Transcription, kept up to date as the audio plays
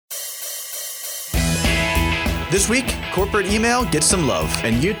This week, corporate email gets some love.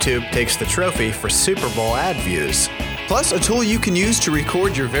 And YouTube takes the trophy for Super Bowl ad views. Plus, a tool you can use to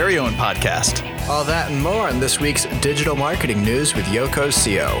record your very own podcast. All that and more on this week's Digital Marketing News with Yoko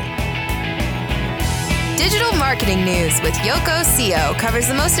CO. Digital Marketing News with Yoko CO covers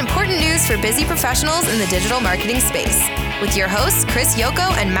the most important news for busy professionals in the digital marketing space. With your hosts, Chris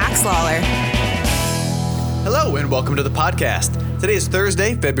Yoko and Max Lawler. Hello and welcome to the podcast. Today is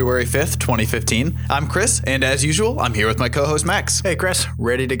Thursday, February 5th, 2015. I'm Chris, and as usual, I'm here with my co-host Max. Hey Chris,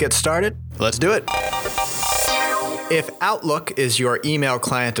 ready to get started? Let's do it. If Outlook is your email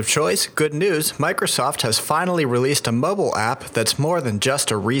client of choice, good news, Microsoft has finally released a mobile app that's more than just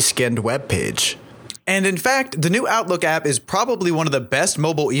a reskinned web page. And in fact, the new Outlook app is probably one of the best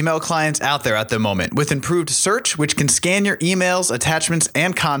mobile email clients out there at the moment, with improved search, which can scan your emails, attachments,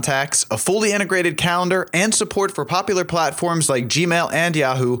 and contacts, a fully integrated calendar, and support for popular platforms like Gmail and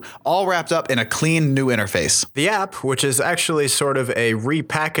Yahoo, all wrapped up in a clean new interface. The app, which is actually sort of a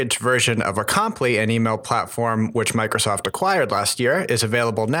repackaged version of Acompli, an email platform which Microsoft acquired last year, is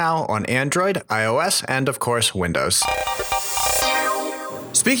available now on Android, iOS, and of course, Windows.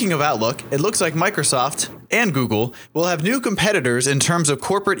 Speaking of Outlook, it looks like Microsoft and Google will have new competitors in terms of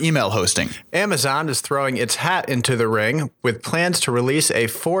corporate email hosting. Amazon is throwing its hat into the ring with plans to release a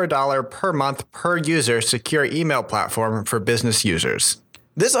 $4 per month per user secure email platform for business users.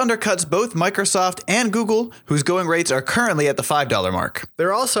 This undercuts both Microsoft and Google, whose going rates are currently at the $5 mark.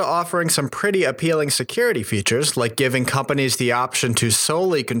 They're also offering some pretty appealing security features, like giving companies the option to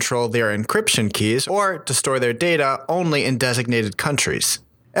solely control their encryption keys or to store their data only in designated countries.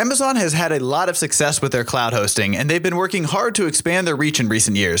 Amazon has had a lot of success with their cloud hosting, and they've been working hard to expand their reach in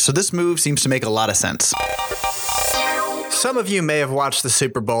recent years, so this move seems to make a lot of sense. Some of you may have watched the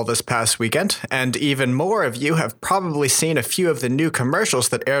Super Bowl this past weekend, and even more of you have probably seen a few of the new commercials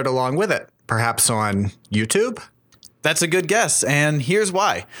that aired along with it, perhaps on YouTube? That's a good guess, and here's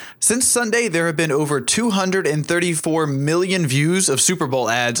why. Since Sunday, there have been over 234 million views of Super Bowl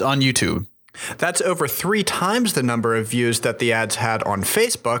ads on YouTube. That's over 3 times the number of views that the ads had on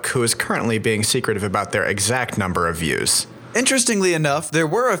Facebook, who is currently being secretive about their exact number of views. Interestingly enough, there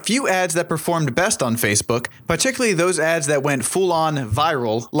were a few ads that performed best on Facebook, particularly those ads that went full-on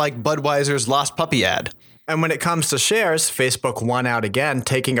viral, like Budweiser's Lost Puppy ad. And when it comes to shares, Facebook won out again,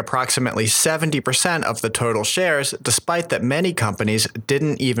 taking approximately 70% of the total shares, despite that many companies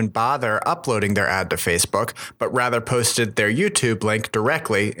didn't even bother uploading their ad to Facebook, but rather posted their YouTube link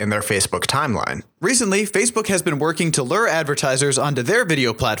directly in their Facebook timeline. Recently, Facebook has been working to lure advertisers onto their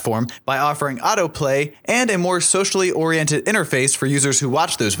video platform by offering autoplay and a more socially oriented interface for users who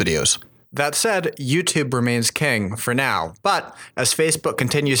watch those videos. That said, YouTube remains king for now, but as Facebook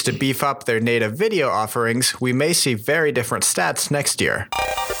continues to beef up their native video offerings, we may see very different stats next year.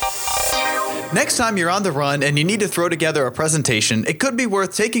 Next time you're on the run and you need to throw together a presentation, it could be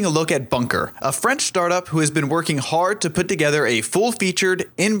worth taking a look at Bunker, a French startup who has been working hard to put together a full-featured,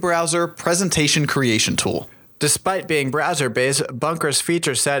 in-browser presentation creation tool. Despite being browser-based, Bunker's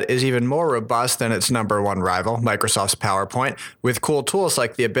feature set is even more robust than its number one rival, Microsoft's PowerPoint, with cool tools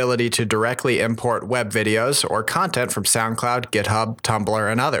like the ability to directly import web videos or content from SoundCloud, GitHub,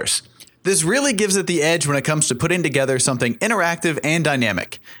 Tumblr, and others. This really gives it the edge when it comes to putting together something interactive and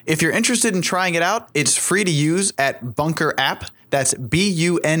dynamic. If you're interested in trying it out, it's free to use at Bunker App. That's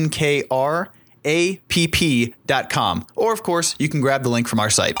BUNKRAPP.com. Or, of course, you can grab the link from our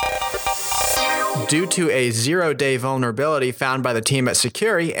site. Due to a 0-day vulnerability found by the team at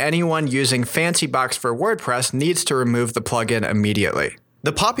Sucuri, anyone using FancyBox for WordPress needs to remove the plugin immediately.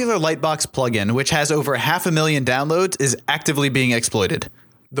 The popular Lightbox plugin, which has over 500,000 downloads, is actively being exploited.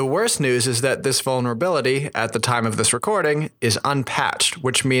 The worst news is that this vulnerability, at the time of this recording, is unpatched,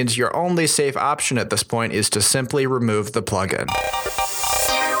 which means your only safe option at this point is to simply remove the plugin.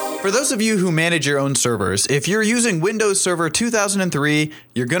 For those of you who manage your own servers, if you're using Windows Server 2003,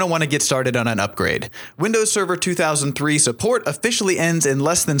 you're going to want to get started on an upgrade. Windows Server 2003 support officially ends in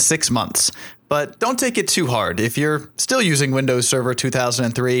less than 6 months. But don't take it too hard. If you're still using Windows Server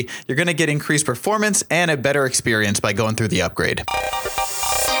 2003, you're going to get increased performance and a better experience by going through the upgrade.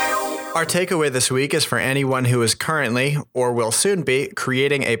 Our takeaway this week is for anyone who is currently, or will soon be,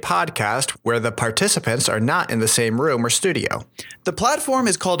 creating a podcast where the participants are not in the same room or studio. The platform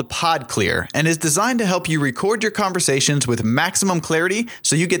is called PodClear and is designed to help you record your conversations with maximum clarity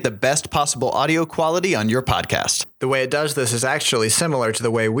so you get the best possible audio quality on your podcast. The way it does this is actually similar to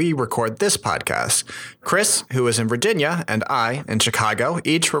the way we record this podcast. Chris, who is in Virginia, and I, in Chicago,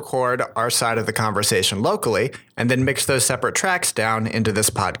 each record our side of the conversation locally and then mix those separate tracks down into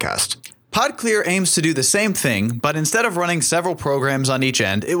this podcast. PodClear aims to do the same thing, but instead of running several programs on each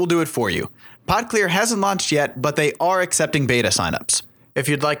end, it will do it for you. PodClear hasn't launched yet, but they are accepting beta signups. If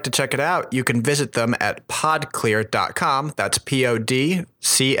you'd like to check it out, you can visit them at podclear.com. That's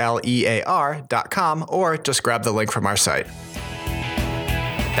PODCLEAR.com, or just grab the link from our site.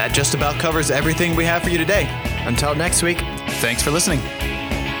 That just about covers everything we have for you today. Until next week, Thanks for listening.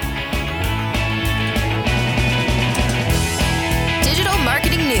 Digital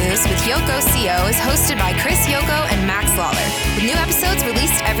Marketing News with Yoko CO is hosted by Chris Yoko and Max Lawler, with new episodes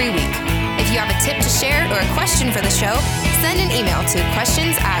released every week. If you have a tip to share or a question for the show, send an email to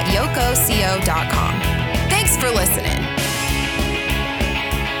questions@yokoco.com. Thanks for listening.